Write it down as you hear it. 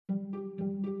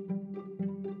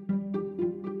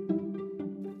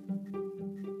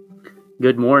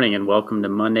Good morning and welcome to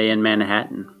Monday in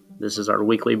Manhattan. This is our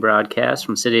weekly broadcast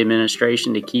from City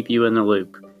Administration to keep you in the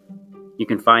loop. You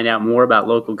can find out more about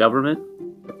local government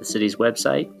at the city's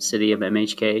website,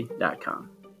 cityofmhk.com.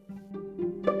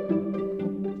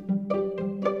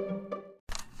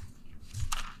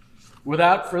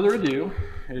 Without further ado,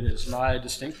 it is my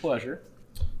distinct pleasure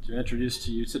to introduce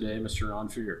to you today Mr. Ron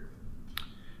Fehr.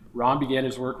 Ron began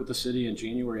his work with the city in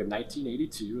January of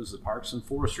 1982 as the Parks and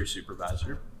Forestry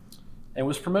Supervisor and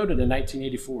was promoted in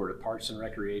 1984 to Parks and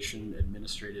Recreation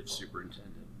Administrative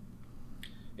Superintendent.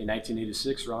 In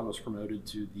 1986, Ron was promoted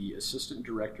to the Assistant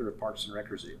Director of Parks and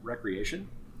Recreation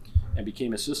and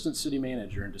became Assistant City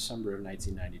Manager in December of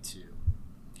 1992.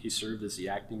 He served as the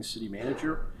Acting City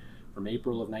Manager from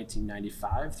April of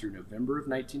 1995 through November of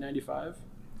 1995,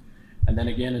 and then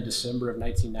again in December of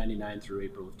 1999 through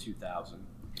April of 2000.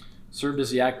 Served as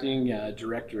the Acting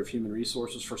Director of Human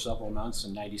Resources for several months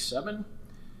in 97,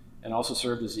 and also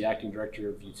served as the Acting Director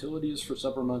of Utilities for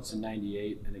several months in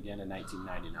 98 and again in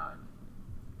 1999.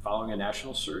 Following a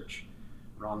national search,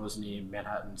 Ron was named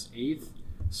Manhattan's 8th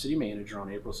City Manager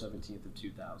on April 17th of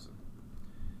 2000.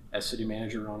 As City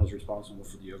Manager, Ron is responsible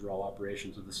for the overall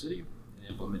operations of the city and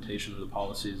implementation of the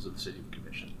policies of the City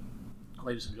Commission.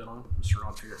 Ladies and gentlemen, Mr.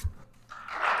 Ron Fehr.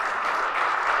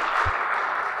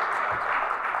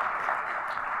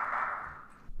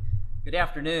 Good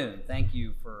afternoon. Thank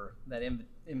you for that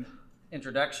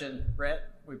introduction,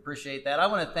 Brett. We appreciate that. I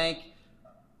want to thank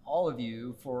all of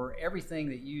you for everything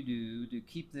that you do to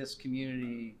keep this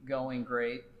community going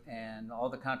great and all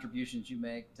the contributions you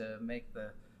make to make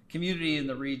the community and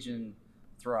the region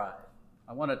thrive.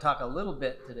 I want to talk a little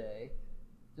bit today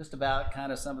just about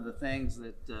kind of some of the things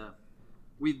that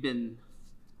we've been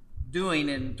doing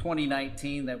in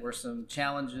 2019 that were some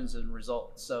challenges and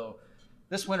results. So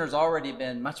this winter's already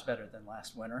been much better than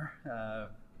last winter.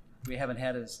 We haven't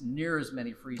had near as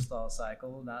many freeze-thaw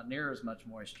cycles, not near as much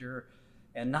moisture,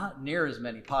 and not near as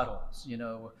many potholes.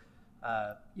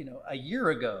 A year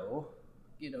ago,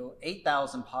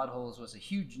 8,000 potholes was a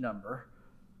huge number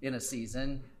in a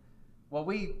season. Well,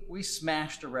 we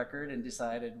smashed a record and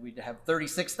decided we'd have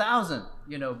 36,000,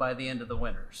 by the end of the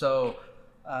winter. So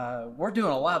we're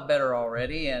doing a lot better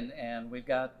already, and we've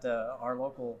got our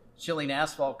local Shilling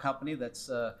Asphalt company that's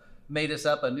made us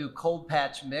up a new cold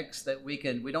patch mix that we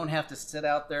don't have to sit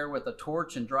out there with a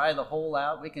torch and dry the hole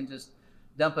out. We can just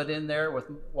dump it in there with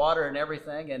water and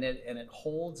everything, and it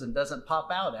holds and doesn't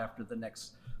pop out after the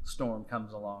next storm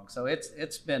comes along. So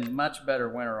it's been much better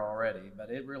winter already, but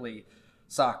it really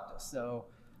socked us. So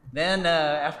then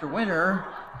after winter,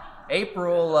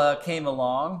 April came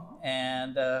along,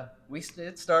 and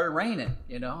it started raining,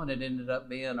 and it ended up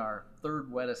being our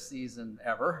third wettest season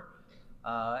ever,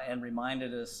 and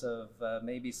reminded us of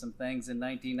maybe some things in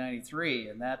 1993,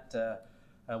 and that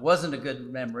wasn't a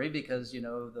good memory because,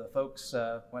 the folks,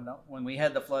 when we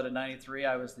had the flood in 93,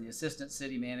 I was the assistant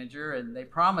city manager, and they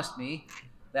promised me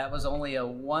that was only a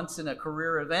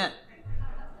once-in-a-career event.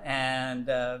 And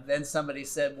then somebody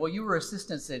said, well, you were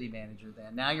assistant city manager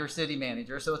then. Now you're city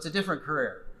manager, so it's a different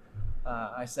career.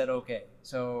 I said, okay.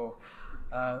 So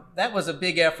that was a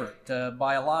big effort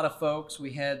by a lot of folks.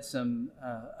 We had some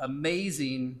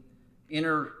amazing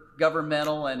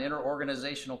intergovernmental and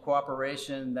interorganizational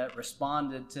cooperation that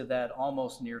responded to that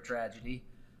almost near tragedy,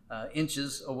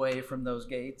 inches away from those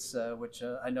gates, which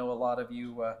I know a lot of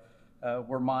you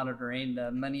we're monitoring.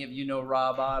 Many of you know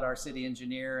Rob Ott, our city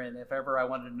engineer, and if ever I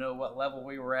wanted to know what level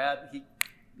we were at,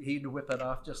 he'd whip it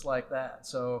off just like that.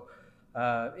 So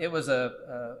it was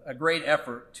a great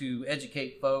effort to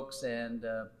educate folks. And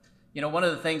one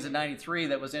of the things in 93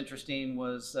 that was interesting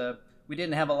was we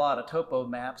didn't have a lot of topo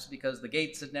maps because the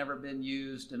gates had never been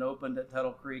used and opened at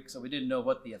Tuttle Creek, so we didn't know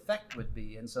what the effect would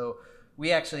be. And so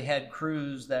we actually had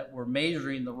crews that were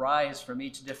measuring the rise from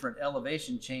each different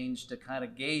elevation change to kind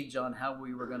of gauge on how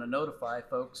we were going to notify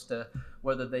folks to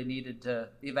whether they needed to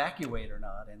evacuate or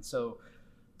not. And so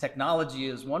technology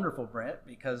is wonderful, Brent,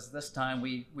 because this time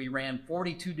we ran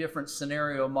 42 different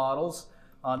scenario models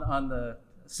on the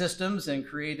systems and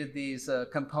created these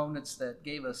components that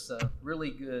gave us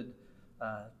really good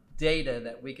data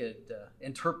that we could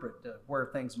interpret where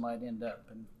things might end up.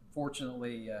 And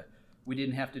fortunately, we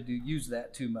didn't have to use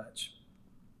that too much.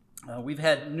 We've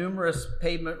had numerous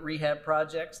pavement rehab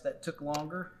projects that took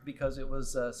longer because it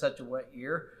was such a wet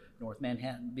year, North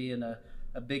Manhattan being a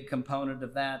big component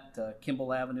of that.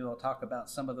 Kimball Avenue, I'll talk about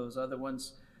some of those other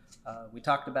ones. We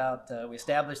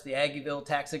established the Aggieville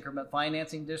Tax Increment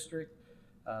Financing District.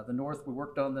 We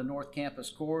worked on the North Campus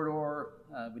Corridor.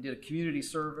 We did a community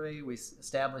survey. We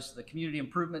established the Community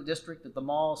Improvement District at the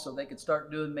mall so they could start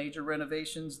doing major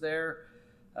renovations there.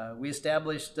 We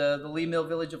established the Lee Mill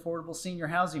Village Affordable Senior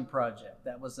Housing Project.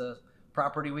 That was a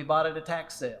property we bought at a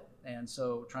tax sale, and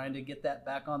so trying to get that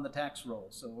back on the tax roll.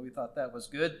 So we thought that was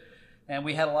good. And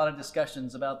we had a lot of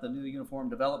discussions about the new Uniform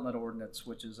Development Ordinance,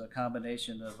 which is a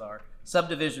combination of our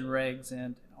subdivision regs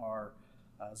and our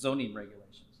zoning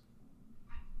regulations.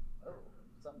 Oh,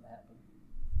 something happened.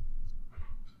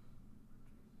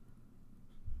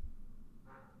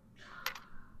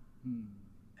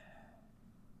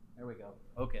 There we go.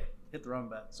 Okay, hit the wrong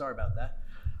button. Sorry about that.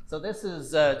 So this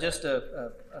is just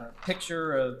a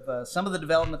picture of some of the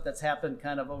development that's happened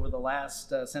kind of over the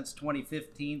last, since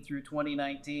 2015 through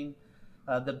 2019.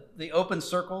 The open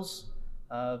circles,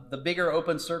 the bigger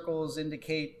open circles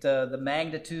indicate the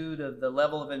magnitude of the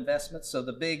level of investment. So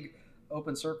the big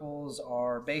open circles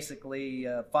are basically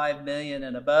 5 million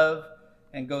and above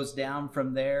and goes down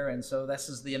from there. And so this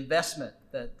is the investment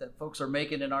that folks are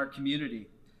making in our community.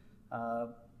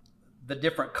 The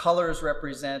different colors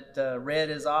represent red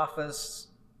is office,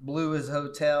 blue is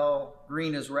hotel,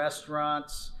 green is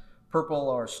restaurants, purple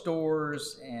are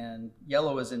stores, and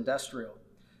yellow is industrial.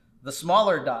 The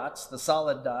smaller dots, the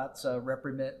solid dots,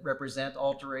 represent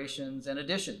alterations and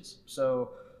additions.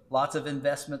 So lots of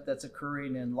investment that's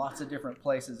occurring in lots of different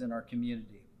places in our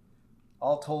community.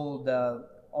 All told,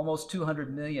 almost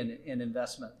 200 million in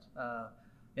investment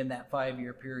in that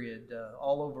 5-year period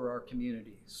all over our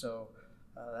community. So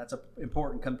that's an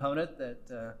important component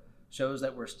that shows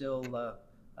that we're still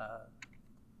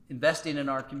investing in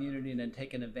our community and then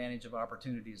taking advantage of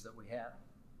opportunities that we have.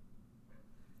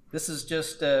 This is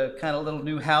just kind of little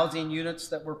new housing units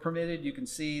that were permitted. You can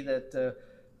see that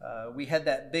we had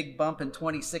that big bump in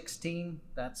 2016.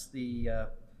 That's the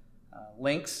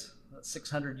Lynx,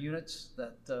 600 units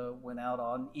that went out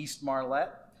on East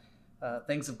Marlette.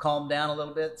 Things have calmed down a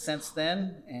little bit since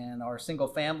then, and our single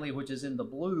family, which is in the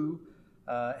blue,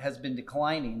 has been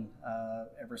declining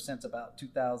ever since about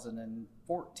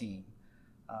 2014.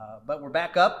 But we're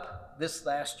back up. This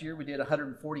last year we did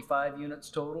 145 units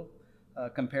total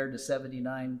compared to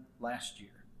 79 last year.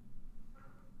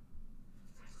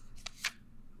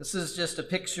 This is just a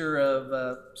picture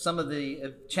of some of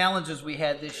the challenges we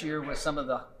had this year with some of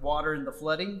the water and the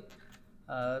flooding.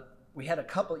 We had a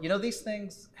couple, these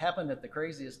things happen at the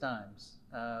craziest times.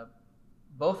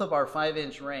 Both of our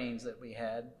 5-inch rains that we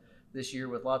had this year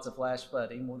with lots of flash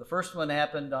flooding. Well, the first one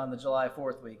happened on the July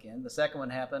 4th weekend. The second one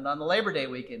happened on the Labor Day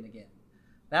weekend again.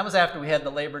 That was after we had the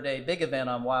Labor Day big event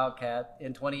on Wildcat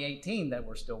in 2018 that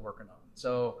we're still working on.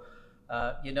 So,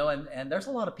 and there's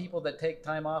a lot of people that take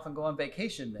time off and go on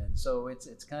vacation then. So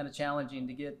it's kind of challenging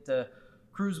to get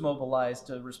crews mobilized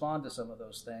to respond to some of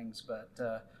those things.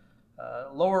 But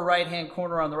lower right-hand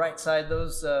corner on the right side,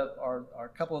 those are a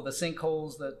couple of the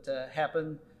sinkholes that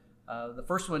happened. The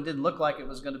first one didn't look like it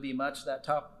was going to be much. That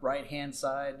top right-hand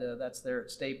side, that's there at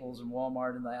Staples and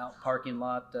Walmart in the out parking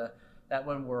lot. That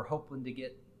one we're hoping to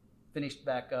get finished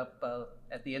back up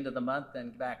at the end of the month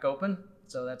and back open.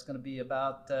 So that's going to be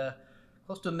about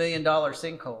close to $1 million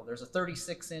sinkhole. There's a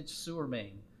 36-inch sewer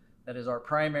main that is our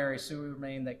primary sewer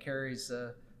main that carries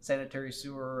sanitary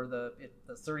sewer.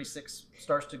 The 36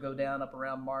 starts to go down up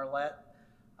around Marlette.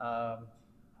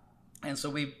 And so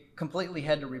we completely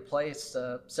had to replace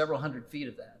several hundred feet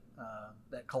of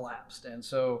that collapsed. And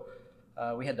so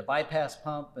we had to bypass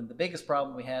pump, and the biggest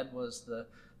problem we had was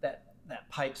that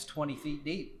pipe's 20 feet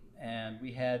deep, and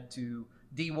we had to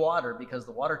de-water because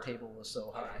the water table was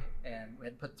so high, and we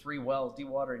had to put 3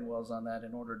 dewatering wells on that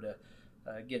in order to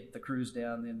get the crews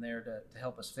down in there to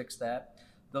help us fix that.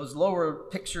 Those lower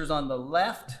pictures on the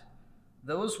left,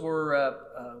 those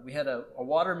were, we had a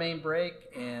water main break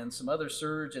and some other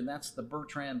surge, and that's the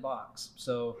Bertrand box.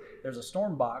 So there's a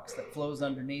storm box that flows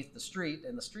underneath the street,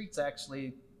 and the street's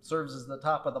actually serves as the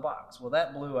top of the box. Well,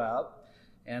 that blew out,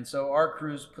 and so our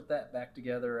crews put that back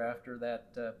together after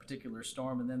that particular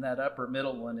storm, and then that upper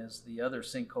middle one is the other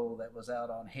sinkhole that was out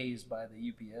on Hayes by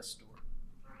the UPS store.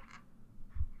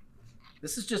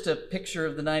 This is just a picture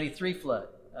of the 93 flood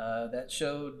that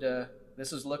showed,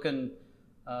 this is looking,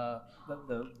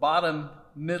 the bottom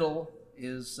middle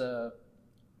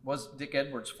was Dick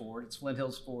Edwards Ford. It's Flint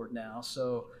Hills Ford now.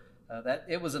 So that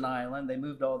it was an island. They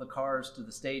moved all the cars to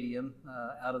the stadium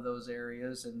out of those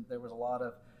areas, and there was a lot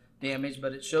of damage.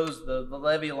 But it shows the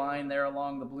levee line there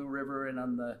along the Blue River and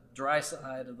on the dry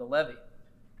side of the levee.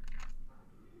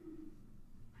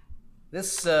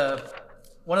 This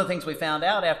one of the things we found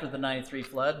out after the 93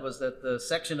 flood was that the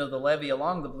section of the levee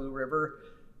along the Blue River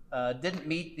didn't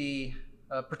meet the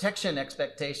protection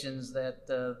expectations that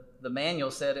the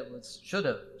manual said it should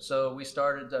have. So we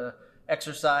started to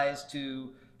exercise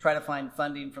to try to find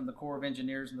funding from the Corps of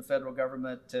Engineers and the federal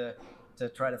government to to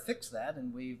try to fix that,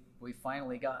 and we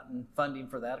finally gotten funding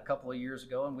for that a couple of years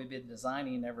ago, and we've been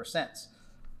designing ever since.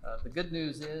 The good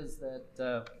news is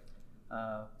that,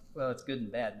 well, it's good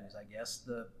and bad news, I guess.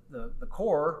 The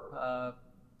Corps,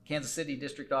 Kansas City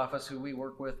District Office, who we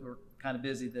work with, were kind of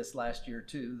busy this last year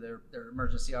too. Their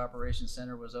Emergency Operations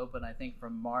Center was open, I think,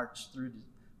 from March through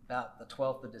about the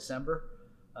 12th of December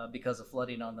because of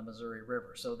flooding on the Missouri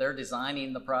River. So they're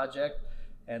designing the project,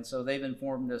 and so they've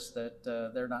informed us that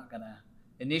they're not going to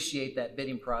initiate that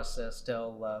bidding process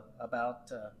till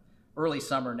about early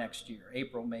summer next year,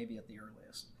 April maybe at the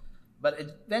earliest. But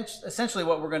essentially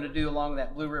what we're going to do along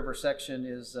that Blue River section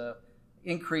is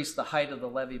increase the height of the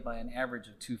levee by an average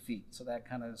of 2 feet. So that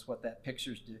kind of is what that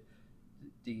picture's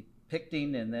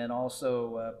depicting. And then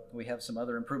also we have some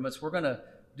other improvements. We're going to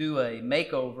do a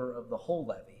makeover of the whole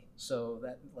levee. So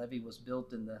that levee was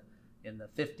built in the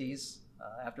 50s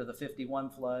after the 51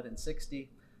 flood and 60.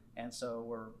 And so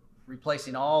we're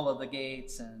replacing all of the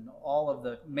gates and all of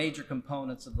the major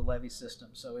components of the levee system.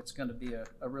 So it's going to be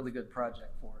a really good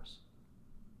project for us.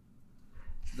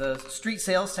 The street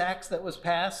sales tax that was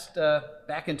passed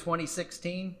back in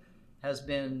 2016 has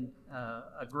been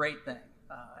a great thing.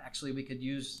 Actually, we could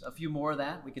use a few more of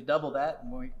that. We could double that,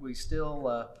 and we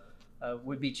still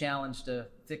would be challenged to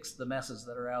fix the messes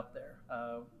that are out there.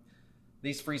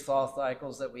 These freeze-thaw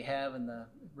cycles that we have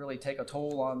really take a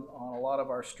toll on a lot of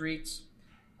our streets.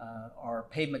 Our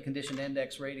pavement condition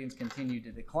index ratings continue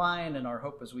to decline, and our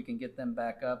hope is we can get them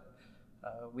back up.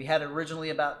 We had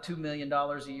originally about $2 million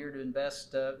a year to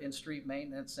invest in street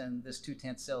maintenance, and this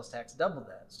 2/10 sales tax doubled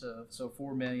that, so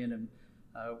 $4 million, and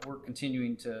we're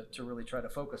continuing to really try to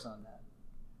focus on that.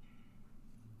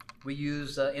 We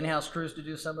use in-house crews to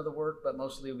do some of the work, but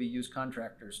mostly we use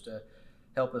contractors to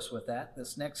help us with that.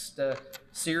 This next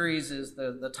series is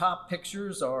the top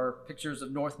pictures are pictures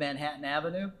of North Manhattan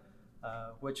Avenue,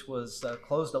 which was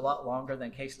closed a lot longer than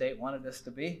K-State wanted us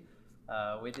to be.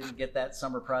 We didn't get that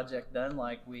summer project done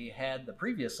like we had the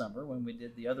previous summer when we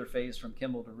did the other phase from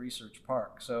Kimball to Research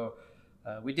Park. So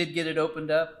we did get it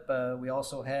opened up. We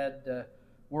also had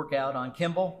work out on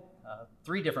Kimball,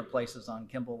 3 different places on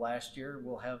Kimball last year.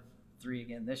 We'll have 3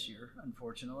 again this year,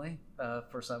 unfortunately,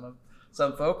 for some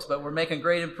folks, but we're making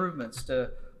great improvements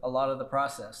to a lot of the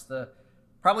process.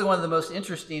 Probably one of the most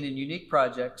interesting and unique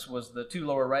projects was the 2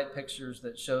 lower right pictures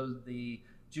that showed the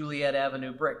Juliet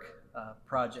Avenue brick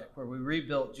project, where we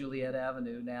rebuilt Juliet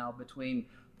Avenue now between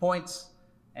Points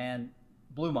and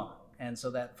Bluemont. And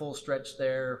so that full stretch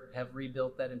there have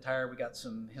rebuilt that entire, we got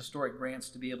some historic grants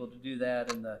to be able to do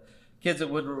that. And the kids at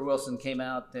Woodrow Wilson came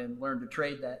out and learned to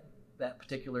trade that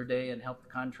particular day and helped the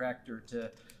contractor to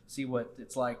see what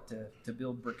it's like to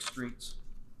build brick streets.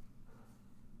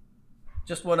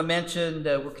 Just want to mention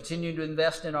we're continuing to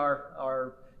invest in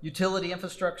our utility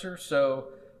infrastructure. So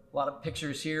a lot of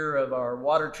pictures here of our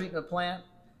water treatment plant,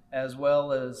 as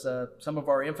well as some of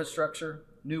our infrastructure,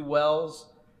 new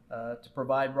wells to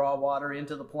provide raw water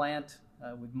into the plant.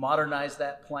 We've modernized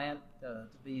that plant to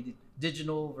be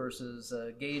digital versus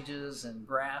gauges and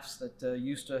graphs that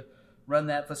used to run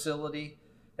that facility.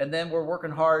 And then we're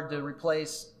working hard to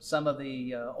replace some of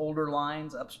the older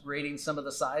lines, upgrading some of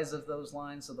the size of those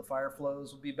lines so the fire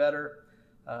flows will be better,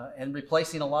 and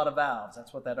replacing a lot of valves.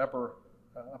 That's what that upper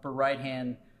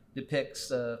right-hand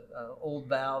depicts, old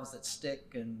valves that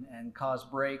stick and cause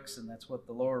breaks, and that's what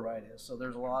the lower right is. So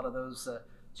there's a lot of those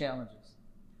challenges.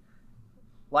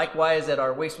 Likewise, at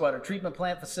our wastewater treatment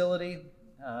plant facility,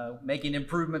 making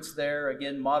improvements there,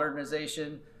 again,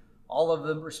 modernization, all of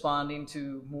them responding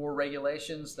to more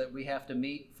regulations that we have to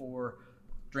meet for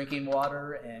drinking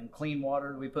water and clean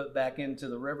water we put back into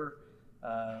the river.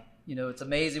 You know, it's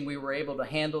amazing we were able to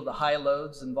handle the high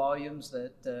loads and volumes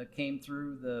that came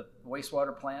through the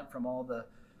wastewater plant from all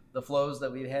the flows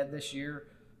that we had this year.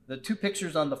 The 2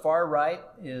 pictures on the far right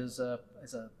is a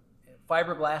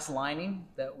fiberglass lining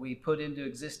that we put into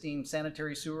existing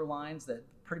sanitary sewer lines that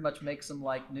pretty much makes them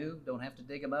like new. Don't have to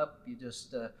dig them up. You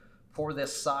just pour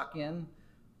this sock in,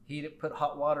 heat it, put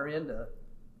hot water in to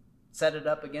set it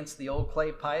up against the old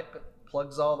clay pipe. It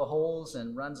plugs all the holes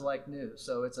and runs like new.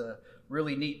 So it's a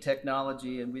really neat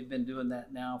technology, and we've been doing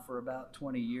that now for about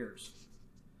 20 years.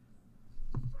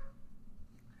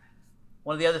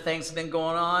 One of the other things that's been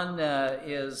going on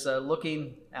is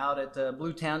looking out at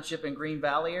Blue Township and Green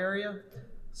Valley area.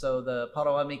 So the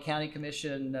Potawatomi County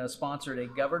Commission sponsored a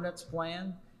governance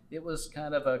plan. It was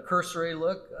kind of a cursory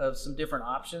look of some different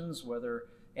options, whether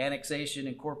annexation,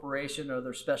 incorporation, or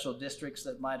other special districts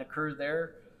that might occur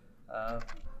there.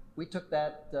 We took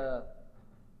that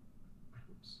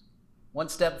one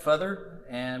step further,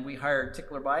 and we hired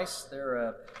Tickler Bice.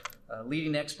 They're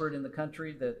leading expert in the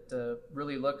country that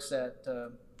really looks at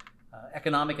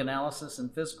economic analysis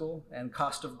and fiscal and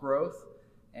cost of growth.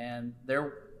 And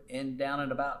they're down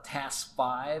at about task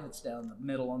 5. It's down the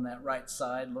middle on that right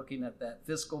side, looking at that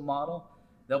fiscal model.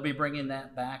 They'll be bringing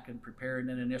that back and preparing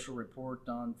an initial report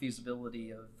on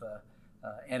feasibility of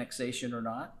annexation or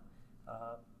not.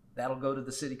 That'll go to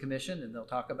the City Commission and they'll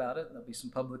talk about it. There'll be some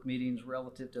public meetings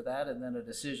relative to that, and then a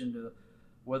decision to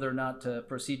whether or not to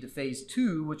proceed to phase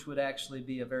 2, which would actually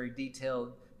be a very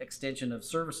detailed extension of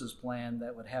services plan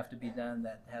that would have to be done,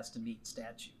 that has to meet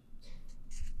statute.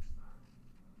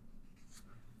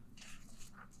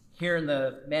 Here in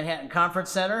the Manhattan Conference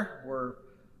Center, we're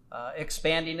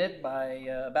expanding it by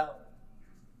about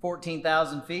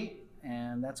 14,000 feet,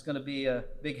 and that's going to be a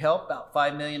big help, about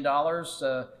 $5 million.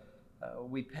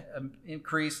 We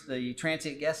increased the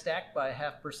Transient Guest Act by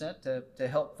 0.5% to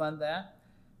help fund that,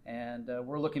 and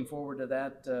we're looking forward to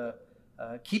that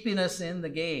keeping us in the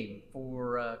game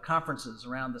for conferences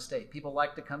around the state. People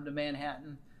like to come to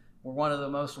Manhattan. We're one of the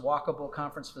most walkable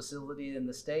conference facilities in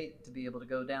the state, to be able to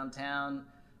go downtown,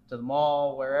 to the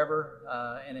mall, wherever,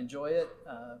 and enjoy it.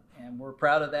 And we're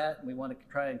proud of that. And we want to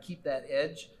try and keep that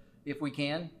edge if we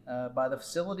can by the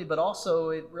facility, but also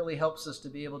it really helps us to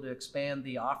be able to expand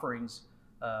the offerings,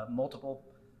 multiple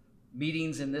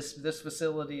meetings in this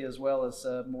facility, as well as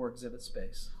more exhibit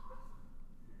space.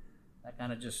 That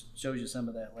kind of just shows you some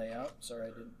of that layout. Sorry, I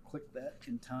didn't click that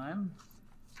in time.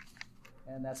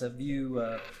 And that's a view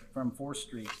from 4th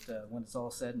Street when it's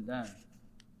all said and done.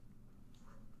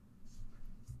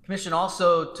 Commission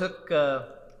also took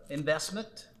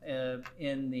investment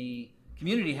in the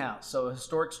community house, so a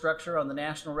historic structure on the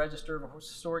National Register of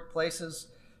Historic Places.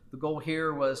 The goal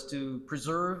here was to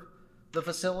preserve the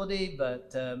facility,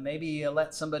 but maybe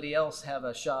let somebody else have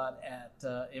a shot at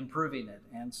improving it.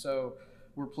 And so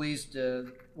we're pleased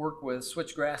to work with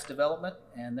Switchgrass Development,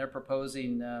 and they're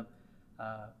proposing a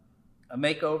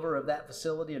makeover of that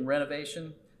facility and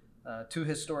renovation to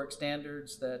historic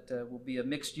standards that will be a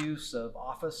mixed use of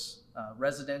office,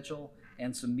 residential,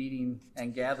 and some meeting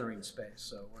and gathering space.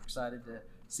 So we're excited to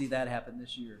see that happen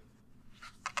this year.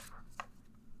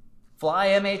 Fly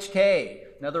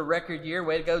MHK, another record year.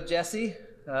 Way to go, Jesse.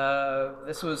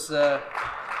 This was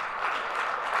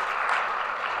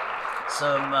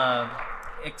some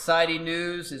exciting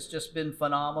news. It's just been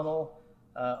phenomenal.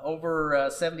 Over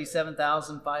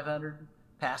 77,500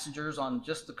 passengers on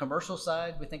just the commercial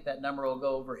side. We think that number will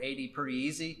go over 80 pretty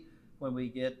easy when we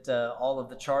get all of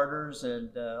the charters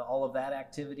and all of that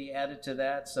activity added to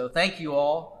that. So thank you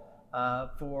all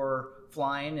for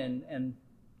flying and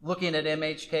looking at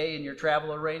MHK and your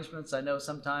travel arrangements. I know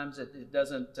sometimes it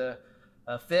doesn't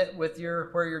fit with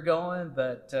where you're going,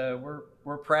 but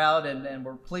we're proud and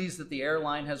we're pleased that the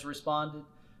airline has responded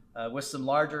with some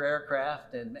larger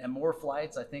aircraft and more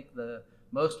flights. I think the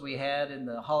most we had in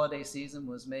the holiday season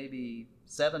was maybe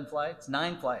 9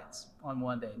 flights on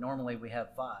one day. Normally we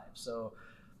have 5. So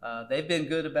they've been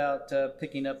good about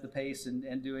picking up the pace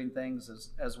and doing things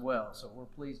as well. So we're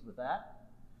pleased with that.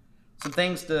 Some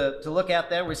things to look at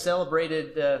there. We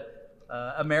celebrated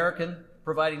American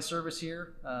providing service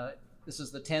here. This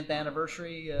is the 10th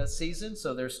anniversary season,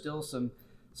 so there's still some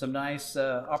nice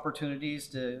opportunities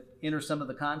to enter some of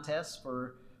the contests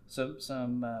for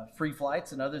some free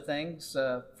flights and other things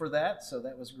for that. So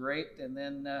that was great. And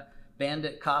then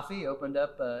Bandit Coffee opened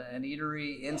up an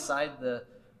eatery inside the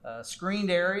screened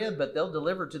area, but they'll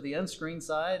deliver to the unscreened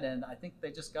side. And I think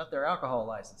they just got their alcohol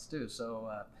license too.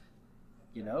 So,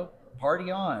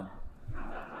 party on.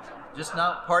 Just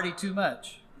not party too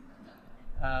much.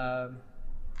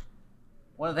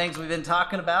 One of the things we've been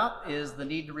talking about is the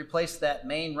need to replace that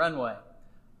main runway.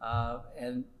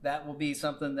 And that will be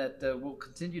something that we'll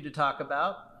continue to talk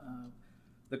about.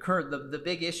 The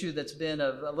big issue that's been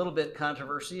a little bit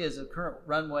controversy is the current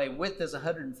runway width is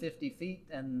 150 feet.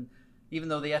 And even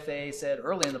though the FAA said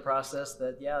early in the process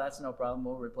that, yeah, that's no problem,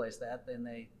 we'll replace that, then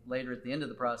they later at the end of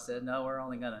the process said, no, we're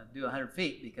only going to do 100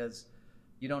 feet because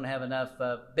you don't have enough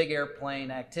big airplane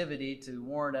activity to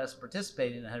warrant us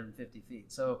participating in 150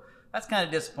 feet. So that's kind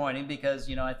of disappointing because,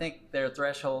 I think their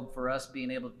threshold for us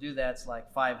being able to do that's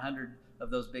like 500 of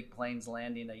those big planes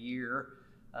landing a year.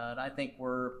 And I think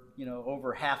we're,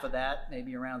 over half of that,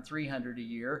 maybe around 300 a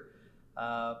year.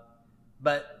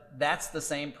 But that's the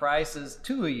same price as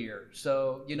 2 a year.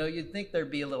 So, you'd think there'd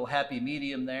be a little happy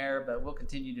medium there, but we'll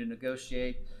continue to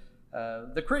negotiate.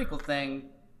 The critical thing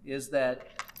is that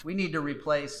we need to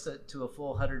replace it to a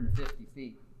full 150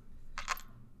 feet.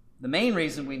 The main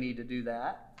reason we need to do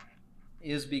that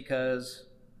is because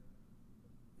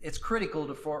it's critical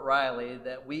to Fort Riley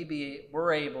that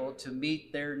we're able to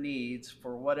meet their needs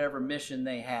for whatever mission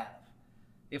they have.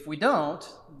 If we don't,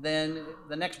 then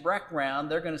the next BRAC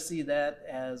round, they're going to see that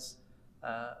as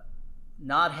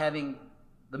not having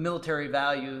the military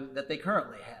value that they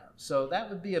currently have. So that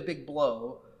would be a big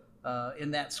blow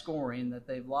in that scoring, that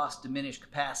they've lost diminished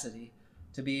capacity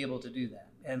to be able to do that.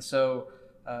 And so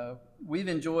we've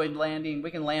enjoyed landing.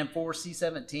 We can land 4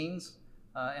 C-17s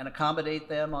and accommodate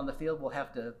them on the field. We'll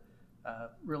have to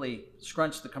really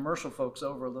scrunch the commercial folks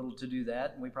over a little to do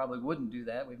that, and we probably wouldn't do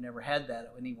that. We've never had that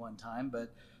at any one time,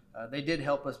 but they did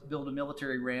help us build a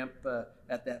military ramp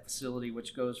at that facility,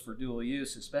 which goes for dual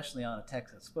use, especially on a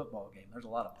Texas football game. There's a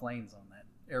lot of planes on that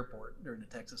airport during the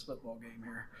Texas football game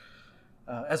here,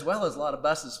 as well as a lot of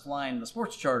buses flying the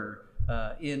sports charter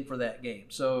in for that game.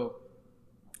 So,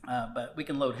 but we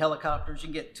can load helicopters. You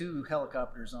can get 2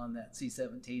 helicopters on that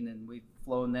C-17, and we've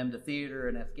flown them to theater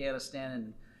in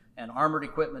Afghanistan and armored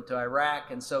equipment to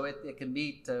Iraq, and so it can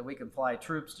meet, we can fly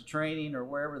troops to training or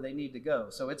wherever they need to go.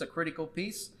 So it's a critical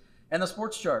piece, and the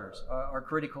sports charters are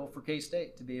critical for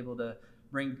K-State to be able to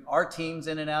bring our teams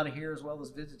in and out of here as well as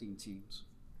visiting teams.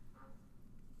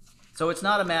 So it's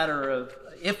not a matter of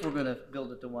if we're going to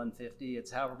build it to 150, it's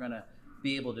how we're going to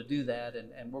be able to do that,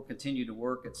 and we'll continue to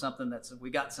work. It's something we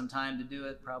got some time to do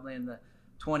it, probably in the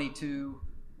 22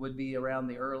 would be around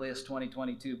the earliest,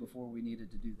 2022, before we needed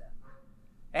to do that.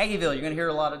 Aggieville, you're going to hear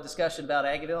a lot of discussion about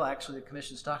Aggieville. Actually, the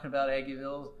commission's talking about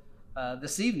Aggieville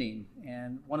this evening,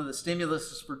 and one of the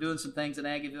stimulus for doing some things in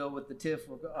Aggieville with the TIF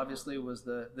obviously was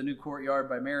the new courtyard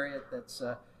by Marriott that's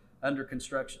under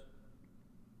construction.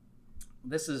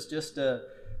 This is just an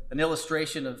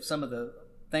illustration of some of the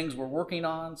things we're working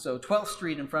on. So 12th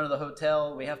Street in front of the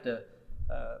hotel, we have to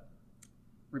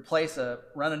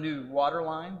run a new water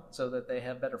line so that they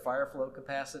have better fire flow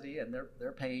capacity, and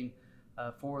they're paying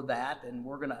for that, and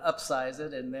we're going to upsize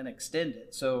it and then extend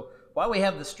it. So while we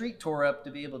have the street tore up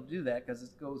to be able to do that, because it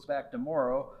goes back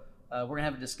tomorrow, we're going to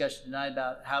have a discussion tonight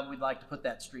about how we'd like to put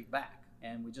that street back,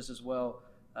 and we just as well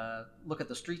look at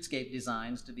the streetscape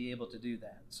designs to be able to do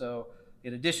that. So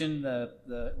in addition,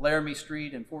 the Laramie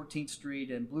Street and 14th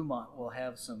Street and Bluemont will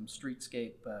have some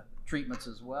streetscape treatments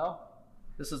as well.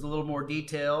 This is a little more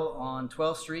detail on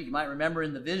 12th Street. You might remember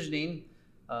in the visioning,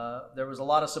 there was a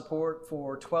lot of support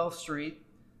for 12th Street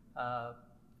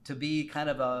to be kind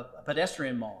of a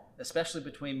pedestrian mall, especially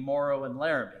between Morrow and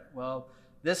Laramie. Well,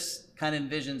 this kind of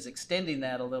envisions extending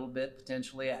that a little bit,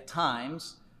 potentially at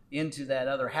times, into that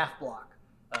other half block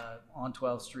on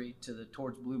 12th Street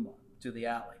towards Bluemont, to the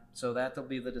alley. So that'll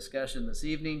be the discussion this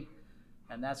evening,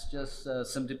 and that's just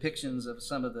some depictions of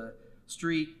some of the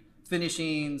street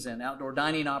finishings and outdoor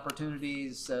dining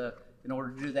opportunities. In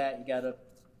order to do that, you got to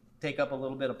take up a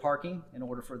little bit of parking in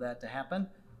order for that to happen.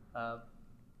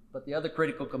 But the other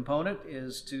critical component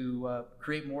is to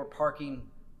create more parking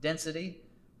density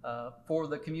for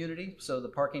the community. So the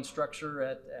parking structure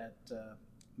at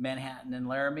Manhattan and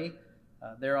Laramie,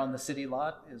 there on the city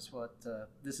lot, is what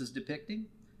this is depicting.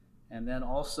 And then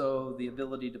also the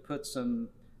ability to put some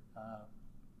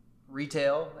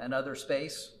retail and other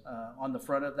space on the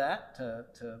front of that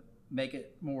to make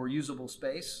it more usable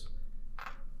space.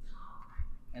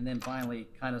 And then finally,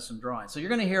 kind of some drawings. So you're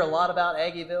going to hear a lot about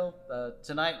Aggieville.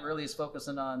 Tonight really is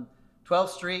focusing on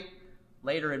 12th Street.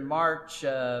 Later in March,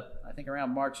 I think around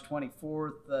March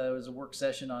 24th, there was a work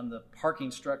session on the parking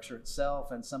structure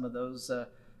itself and some of those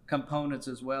components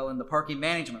as well. And the parking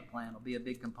management plan will be a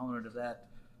big component of that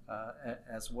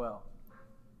as well.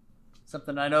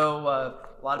 Something I know a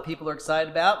lot of people are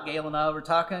excited about. Gail and I were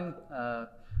talking.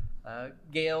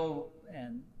 Gail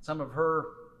and some of her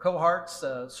cohorts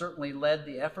certainly led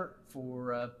the effort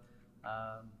for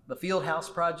the Field House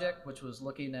project, which was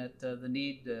looking at the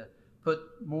need to put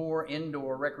more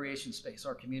indoor recreation space.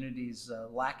 Our community's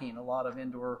lacking a lot of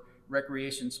indoor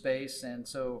recreation space, and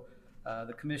so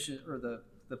the commission, or the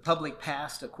public,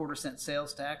 passed a 1/4-cent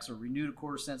sales tax, or renewed a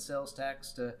 1/4-cent sales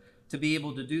tax to be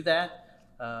able to do that.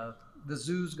 The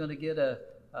zoo's going to get a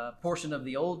portion of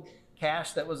the old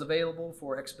cash that was available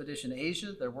for Expedition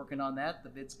Asia. They're working on that. The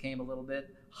bids came a little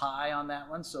bit high on that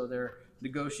one, so they're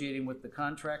negotiating with the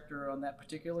contractor on that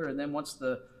particular. And then once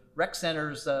the rec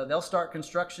centers, they'll start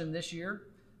construction this year,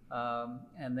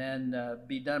 and then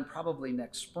be done probably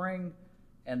next spring.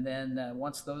 And then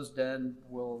once those done,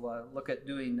 we'll look at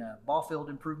doing ball field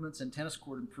improvements and tennis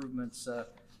court improvements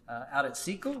out at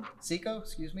Seco,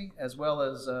 as well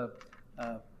as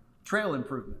trail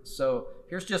improvements. So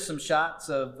here's just some shots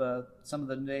of some of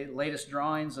the latest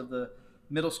drawings of the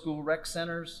middle school rec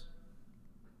centers.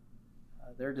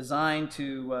 They're designed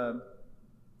to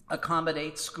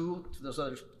accommodate school. So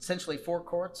there's essentially 4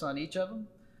 courts on each of them.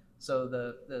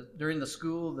 So during the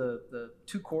school, the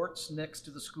 2 courts next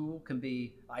to the school can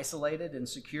be isolated and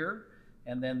secure,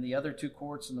 and then the other 2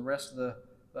 courts and the rest of the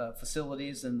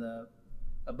facilities and the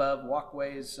above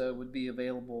walkways would be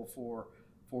available for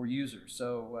users.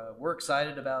 So we're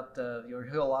excited about, you'll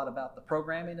hear a lot about the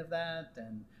programming of that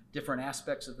and different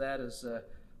aspects of that as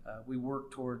we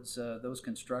work towards those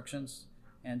constructions,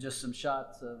 and just some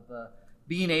shots of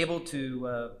being able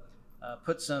to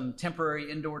put some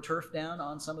temporary indoor turf down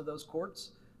on some of those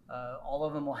courts. All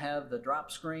of them will have the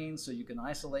drop screens, so you can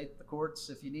isolate the courts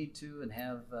if you need to, and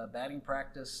have batting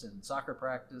practice and soccer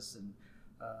practice and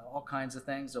all kinds of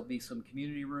things. There'll be some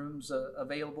community rooms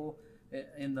available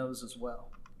in those as well.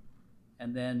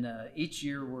 And then each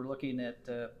year we're looking at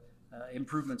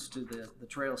improvements to the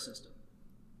trail system.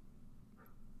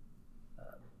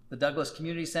 The Douglas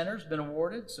Community Center has been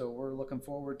awarded, so we're looking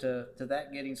forward to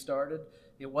that getting started.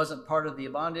 It wasn't part of the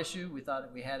bond issue. We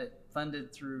thought we had it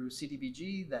funded through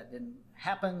CDBG. That didn't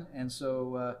happen, and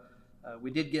so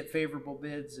we did get favorable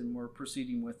bids, and we're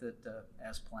proceeding with it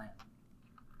as planned.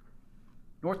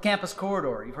 North Campus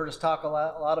Corridor, you've heard us talk a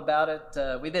lot about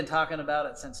it. We've been talking about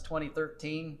it since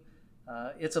 2013.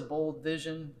 It's a bold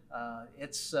vision.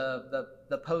 It's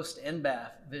the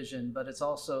post-NBAF vision, but it's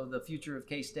also the future of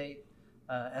K-State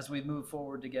as we move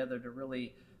forward together to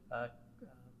really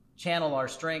channel our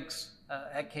strengths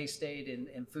at K-State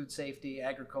in food safety,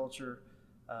 agriculture,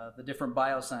 the different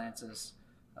biosciences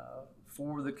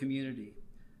for the community.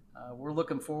 We're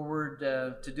looking forward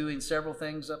to doing several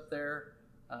things up there.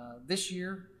 This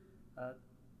year,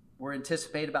 we're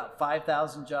anticipating about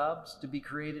 5,000 jobs to be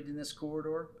created in this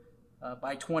corridor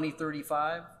by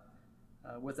 2035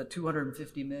 with a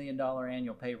 $250 million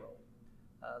annual payroll.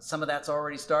 Some of that's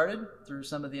already started through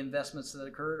some of the investments that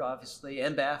occurred. Obviously,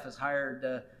 NBAF has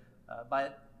hired by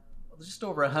just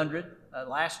over 100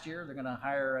 last year. They're going to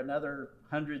hire another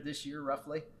 100 this year,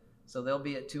 roughly. So they'll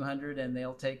be at 200, and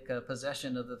they'll take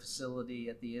possession of the facility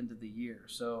at the end of the year.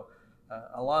 So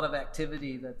a lot of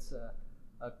activity that's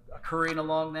occurring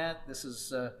along that. This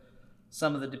is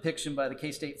some of the depiction by the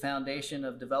K-State Foundation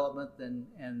of development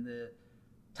and the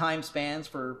time spans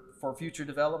for future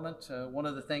development. One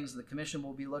of the things the commission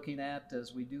will be looking at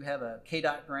is we do have a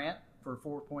KDOT grant for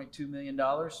 $4.2 million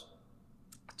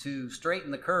to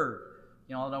straighten the curve.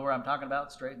 You all know where I'm talking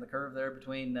about, straighten the curve there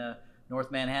between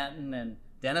North Manhattan and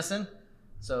Denison.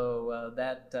 So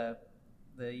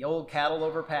the old cattle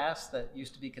overpass that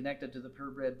used to be connected to the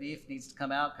purebred beef needs to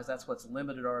come out, because that's what's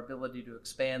limited our ability to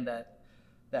expand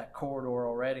that corridor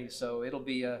already. So it'll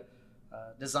be a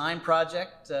design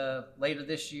project later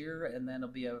this year, and then it'll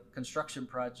be a construction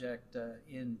project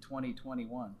in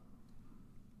 2021.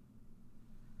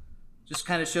 Just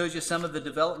kind of shows you some of the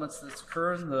developments that's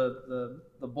occurring. The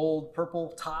bold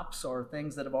purple tops are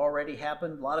things that have already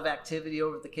happened. A lot of activity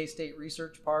over at the K-State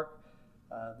Research Park.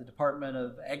 The Department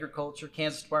of Agriculture,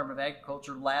 Kansas Department of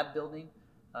Agriculture lab building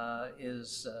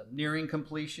is nearing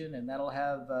completion, and that'll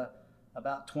have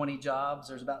about 20 jobs.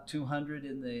 There's about 200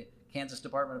 in the Kansas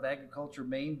Department of Agriculture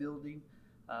main building.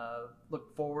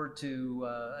 Look forward to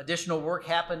additional work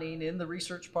happening in the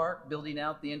research park, building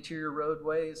out the interior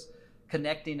roadways,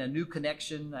 connecting a new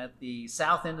connection at the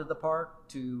south end of the park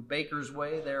to Baker's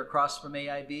Way there across from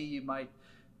AIB. You might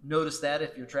notice that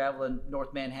if you're traveling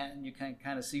North Manhattan, you can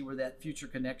kind of see where that future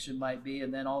connection might be.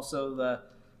 And then also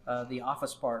the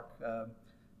office park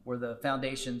where the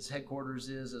foundation's headquarters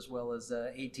is, as well as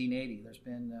 1880. There's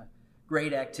been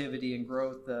great activity and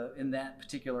growth in that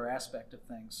particular aspect of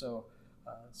things. So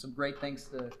some great things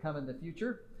to come in the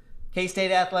future.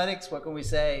 K-State Athletics, what can we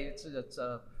say? It's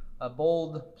a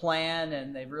bold plan,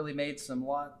 and they've really made some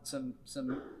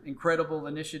incredible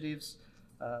initiatives.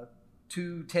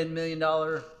 2 $10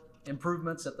 million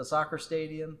improvements at the soccer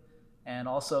stadium and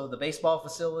also the baseball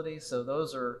facility. So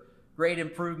those are great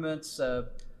improvements.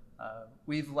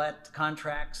 We've let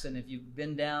contracts, and if you've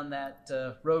been down that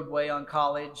roadway on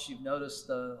College, you've noticed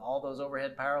all those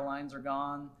overhead power lines are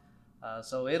gone.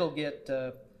 So it'll get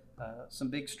some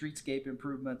big streetscape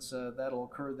improvements that'll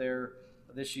occur there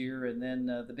this year. And then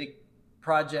the big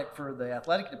project for the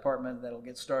athletic department that'll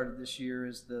get started this year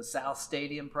is the South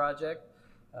Stadium project.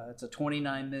 It's a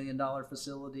 $29 million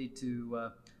facility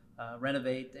to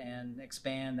renovate and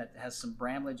expand that has some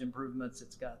Bramlage improvements.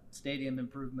 It's got stadium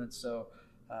improvements. So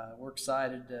we're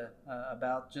excited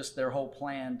about just their whole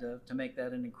plan to make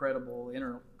that an incredible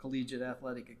intercollegiate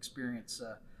athletic experience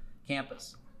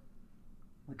campus.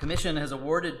 The commission has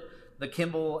awarded the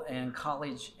Kimball and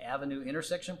College Avenue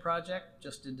intersection project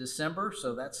just in December.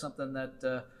 So that's something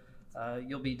that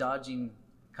you'll be dodging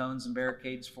cones and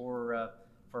barricades for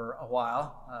a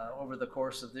while over the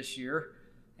course of this year.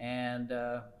 And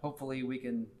hopefully we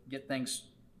can get things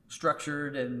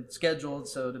structured and scheduled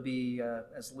so to be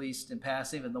as least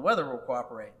impassive, and the weather will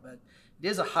cooperate. But It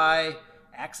is a high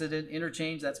accident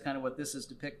interchange. That's kind of what this is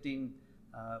depicting.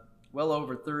 Well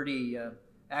over 30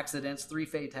 accidents, 3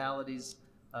 fatalities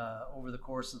over the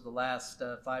course of the last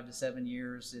 5 to 7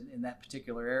 years in that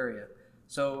particular area.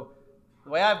 So the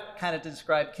way I've kind of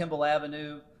described Kimball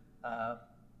Avenue,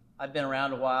 I've been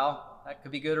around a while. That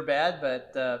could be good or bad,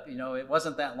 but it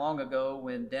wasn't that long ago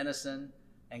when Denison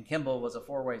and Kimball was a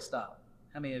 4-way stop.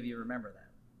 How many of you remember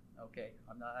that? Okay,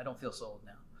 I don't feel so old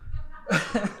now.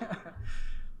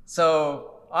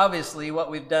 So obviously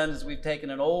what we've done is we've taken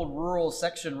an old rural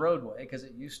section roadway, because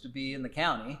it used to be in the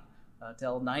county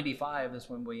till 95 is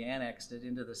when we annexed it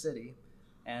into the city,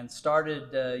 and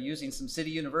started using some city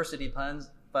university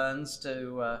funds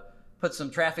to put some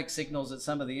traffic signals at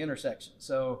some of the intersections.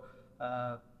 So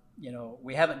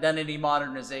we haven't done any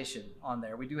modernization on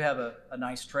there. We do have a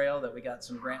nice trail that we got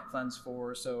some grant funds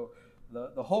for. So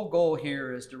the whole goal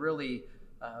here is to really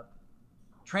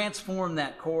transform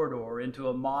that corridor into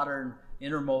a modern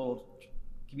intermodal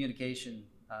communication,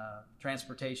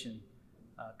 transportation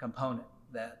component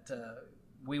that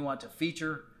we want to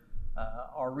feature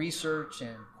our research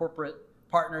and corporate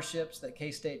partnerships that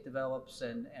K-State develops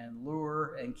and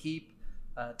lure and keep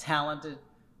talented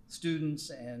students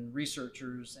and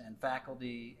researchers and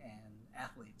faculty and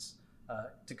athletes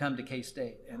to come to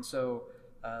K-State. And so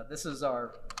this is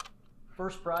our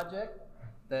first project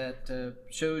that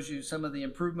shows you some of the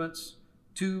improvements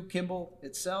to Kimball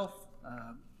itself.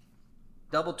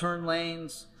 Double turn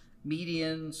lanes,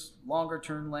 medians, longer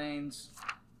turn lanes,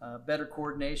 better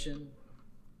coordination,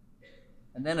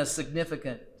 and then a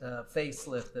significant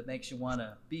facelift that makes you want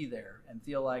to be there and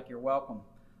feel like you're welcome,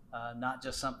 not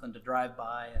just something to drive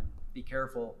by and be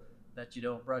careful that you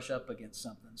don't brush up against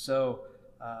something. So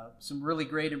some really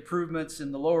great improvements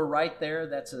in the lower right there.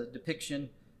 That's a depiction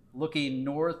looking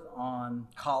north on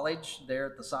College there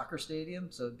at the soccer stadium.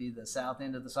 So it'd be the south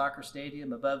end of the soccer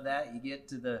stadium. Above that, you get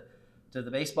to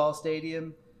the baseball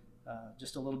stadium.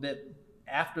 Just a little bit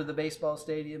after the baseball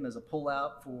stadium is a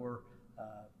pullout for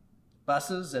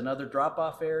buses and other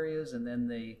drop-off areas, and then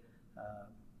the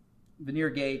veneer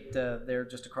gate there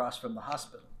just across from the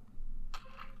hospital.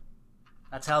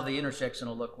 That's how the intersection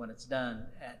will look when it's done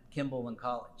at Kimball and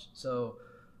College. So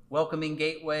welcoming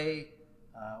gateway,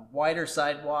 wider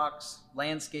sidewalks,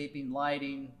 landscaping,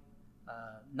 lighting,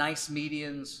 nice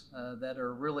medians that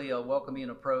are really a welcoming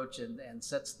approach and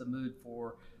sets the mood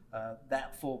for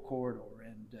that full corridor.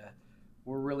 And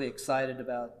we're really excited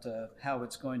about how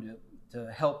it's going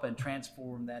to help and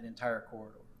transform that entire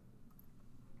corridor.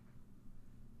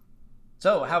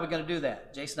 So how are we going to do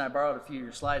that? Jason and I borrowed a few of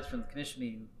your slides from the commission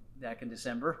meeting back in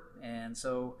December. And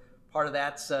so part of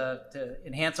that's to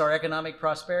enhance our economic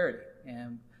prosperity.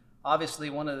 And obviously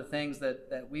one of the things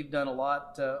that we've done a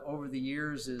lot over the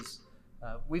years is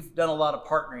we've done a lot of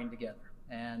partnering together.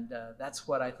 And that's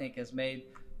what I think has made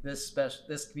this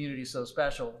community so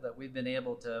special, that we've been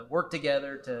able to work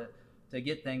together to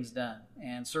get things done.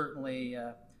 And certainly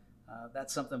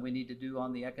that's something we need to do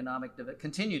on the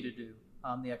continue to do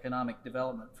on the economic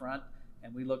development front.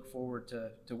 And we look forward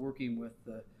to working with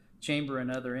the Chamber and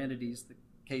other entities, the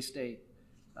K-State,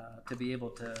 to be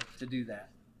able to do that.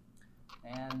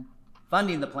 And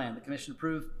funding the plan. The commission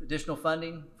approved additional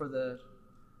funding for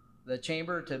the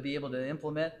Chamber to be able to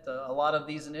implement a lot of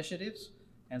these initiatives.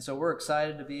 And so we're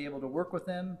excited to be able to work with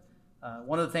them.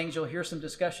 One of the things you'll hear some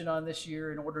discussion on this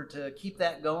year, in order to keep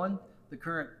that going, the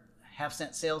current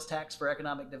half-cent sales tax for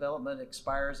economic development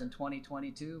expires in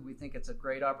 2022. We think it's a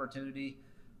great opportunity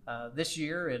this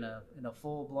year in a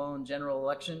full-blown general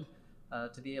election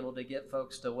to be able to get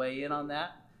folks to weigh in on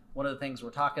that. One of the things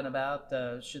we're talking about,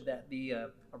 should that be a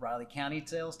Riley County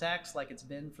sales tax like it's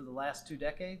been for the last 2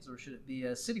 decades, or should it be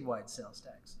a citywide sales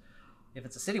tax? If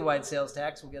it's a citywide sales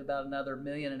tax, we'll get about another $1.5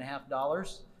 million.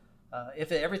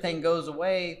 If everything goes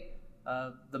away,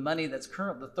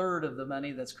 the third of the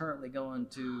money that's currently going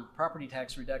to property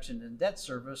tax reduction and debt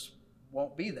service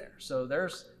won't be there. So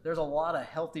there's a lot of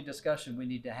healthy discussion we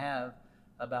need to have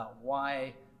about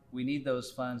why we need those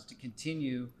funds to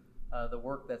continue the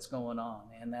work that's going on,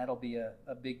 and that'll be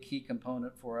a big key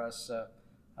component for us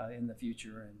in the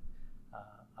future. And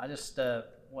I just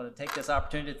want to take this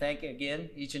opportunity to thank again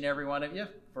each and every one of you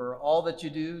for all that you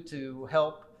do to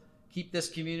help keep this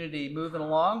community moving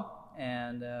along.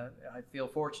 And I feel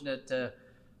fortunate to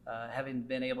having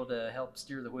been able to help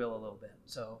steer the wheel a little bit.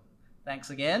 So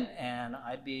thanks again, and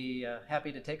I'd be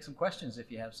happy to take some questions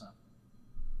if you have some.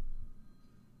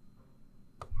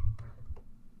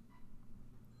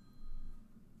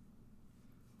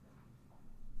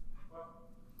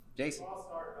 Jason. I'll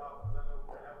start it off because I know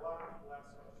we're going to have a lot of people ask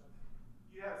questions.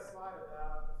 You had a slide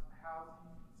about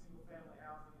housing, single-family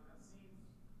housing, and that seems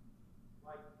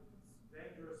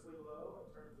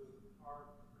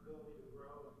ability to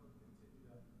grow and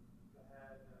continue to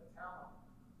add talent.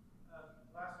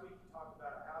 Last week you talked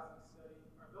about a housing study.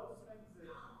 Are those things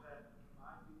that you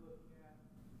might be looking at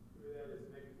through that? Is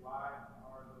maybe why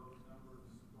are those numbers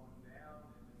going down,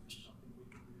 and is there something we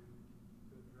can do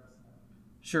to address that?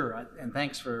 Sure, and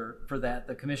thanks for that.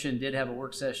 The commission did have a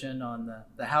work session on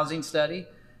the housing study,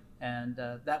 and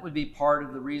that would be part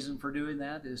of the reason for doing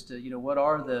that is to, what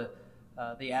are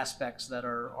the aspects that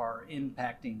are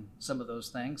impacting some of those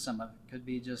things. Some of it could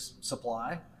be just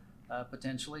supply,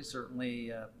 potentially.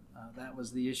 Certainly, that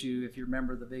was the issue. If you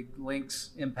remember the big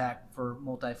links impact for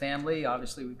multifamily,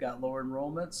 obviously we've got lower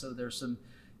enrollment, so there's some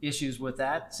issues with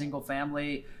that. Single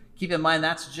family, keep in mind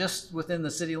that's just within the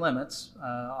city limits.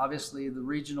 Obviously, the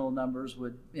regional numbers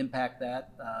would impact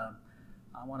that.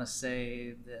 I want to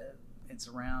say that it's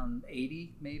around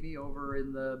 80 maybe over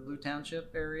in the Blue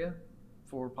Township area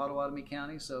for Potawatomi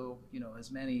County. So,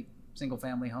 as many single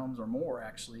family homes or more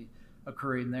actually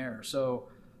occurring there. So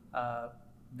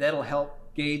that'll help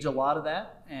gauge a lot of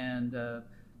that, and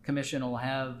commission will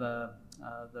have the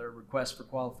request for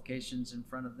qualifications in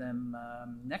front of them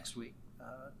next week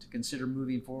to consider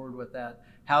moving forward with that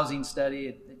housing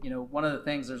study. One of the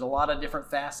things, there's a lot of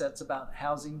different facets about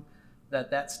housing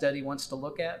that study wants to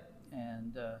look at,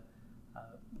 and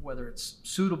whether it's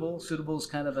suitable is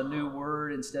kind of a new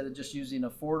word instead of just using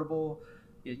affordable.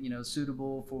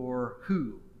 Suitable for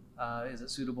who? Is it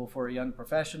suitable for a young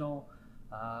professional?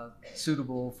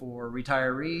 Suitable for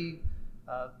retiree?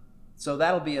 So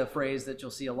that'll be a phrase that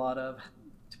you'll see a lot of.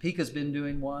 Topeka's been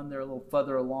doing one. They're a little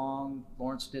further along.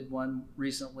 Lawrence did one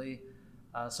recently.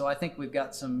 So I think we've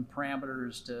got some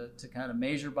parameters to kind of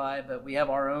measure by, but we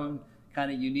have our own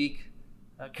kind of unique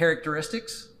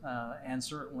characteristics, and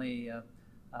certainly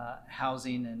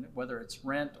housing, and whether it's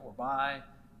rent or buy.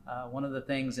 One of the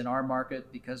things in our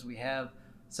market, because we have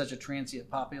such a transient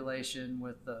population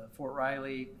with Fort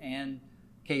Riley and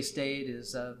K-State,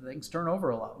 is things turn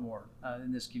over a lot more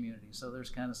in this community. So there's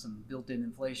kind of some built-in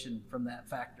inflation from that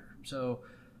factor. So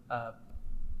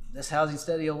this housing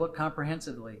study will look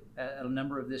comprehensively at a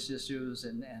number of these issues,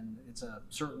 and it's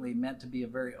certainly meant to be a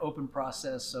very open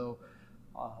process. So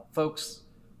folks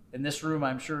in this room,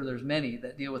 I'm sure there's many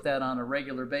that deal with that on a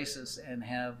regular basis and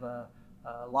have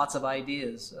lots of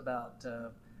ideas about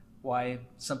why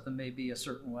something may be a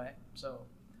certain way. So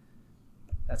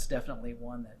that's definitely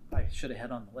one that I should have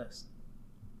had on the list.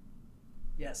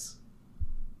 Yes?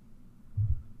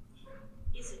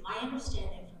 Is it my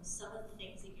understanding from some of the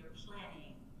things that you're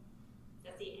planning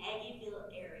that the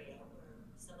Aggieville area, where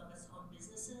some of us own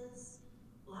businesses,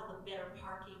 will have a better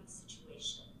parking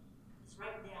situation? Because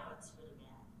right now it's really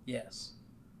bad. Yes.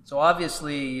 So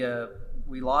obviously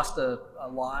we lost a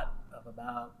lot of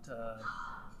about,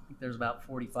 I think there's about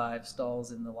 45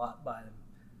 stalls in the lot by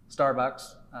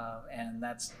Starbucks, and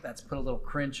that's put a little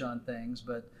crunch on things.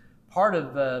 But part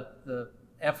of the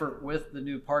effort with the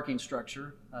new parking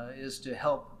structure is to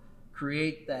help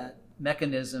create that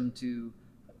mechanism to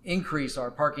increase our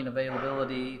parking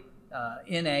availability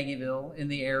in Aggieville, in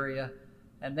the area,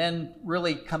 and then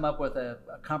really come up with a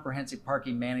comprehensive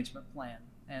parking management plan.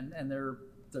 And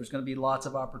there's going to be lots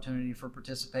of opportunity for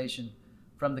participation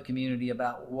from the community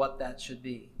about what that should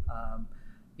be.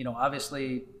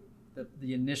 Obviously,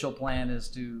 the initial plan is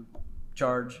to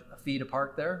charge a fee to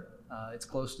park there. It's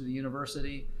close to the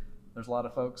university. There's a lot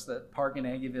of folks that park in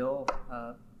Aggieville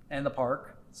and the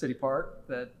park, City Park,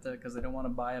 that because they don't want to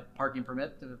buy a parking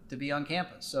permit to be on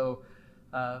campus. So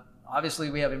obviously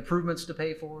we have improvements to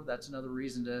pay for. That's another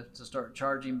reason to start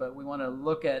charging, but we want to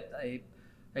look at a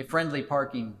friendly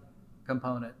parking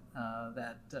component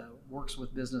that works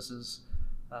with businesses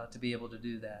to be able to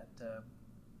do that.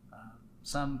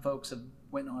 Some folks have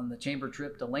went on the chamber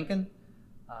trip to Lincoln,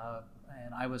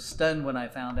 and I was stunned when I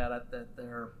found out that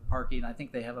their parking, I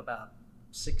think they have about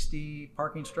 60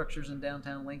 parking structures in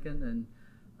downtown Lincoln, and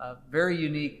very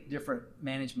unique different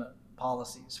management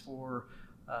policies for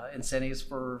incentives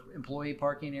for employee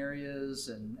parking areas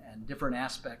and different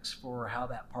aspects for how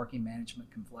that parking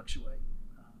management can fluctuate.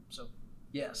 So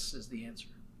yes is the answer.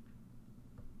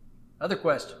 Other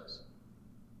questions?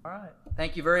 All right.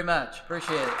 Thank you very much.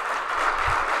 Appreciate it.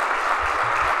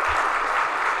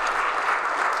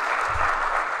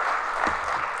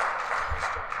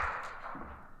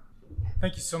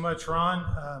 Thank you so much, Ron.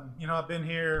 I've been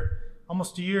here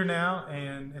almost a year now,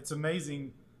 and it's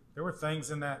amazing. There were things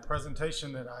in that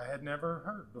presentation that I had never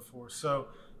heard before. So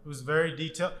it was very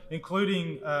detailed,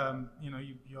 including,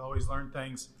 you always learn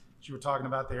things. You were talking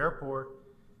about the airport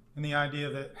and the idea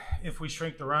that if we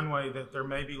shrink the runway, that there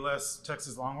may be less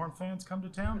Texas Longhorn fans come to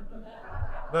town.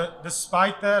 But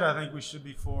despite that, I think we should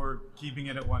be for keeping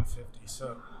it at 150.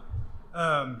 So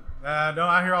No,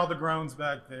 I hear all the groans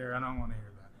back there. I don't want to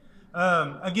hear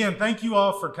that. Again, thank you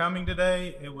all for coming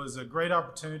today. It was a great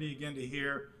opportunity again to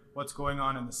hear what's going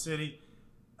on in the city.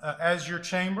 As your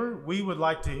chamber, we would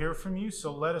like to hear from you,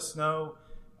 so let us know.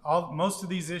 Most of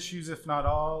these issues, if not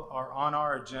all, are on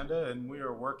our agenda, and we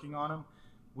are working on them.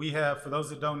 We have, for those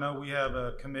that don't know, we have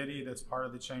a committee that's part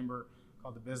of the chamber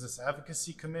called the Business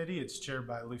Advocacy Committee. It's chaired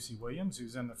by Lucy Williams,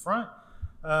 who's in the front.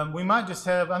 We might just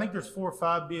have, I think there's 4 or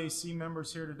 5 BAC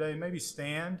members here today, maybe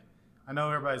stand. I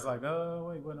know everybody's like,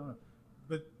 oh, wait, no.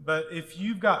 But if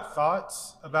you've got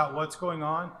thoughts about what's going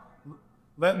on,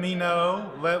 let me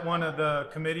know, let one of the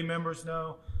committee members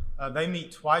know. They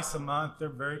meet twice a month. They're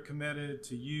very committed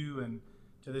to you and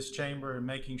to this chamber and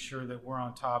making sure that we're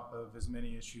on top of as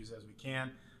many issues as we can.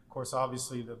 Of course,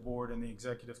 obviously the board and the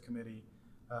executive committee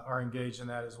are engaged in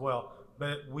that as well.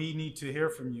 But we need to hear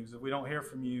from you. If we don't hear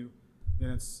from you,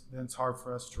 then it's hard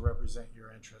for us to represent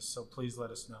your interests. So please let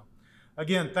us know.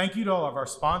 Again, thank you to all of our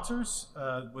sponsors,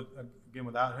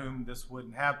 without whom this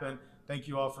wouldn't happen. Thank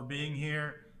you all for being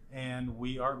here, and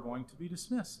we are going to be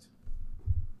dismissed.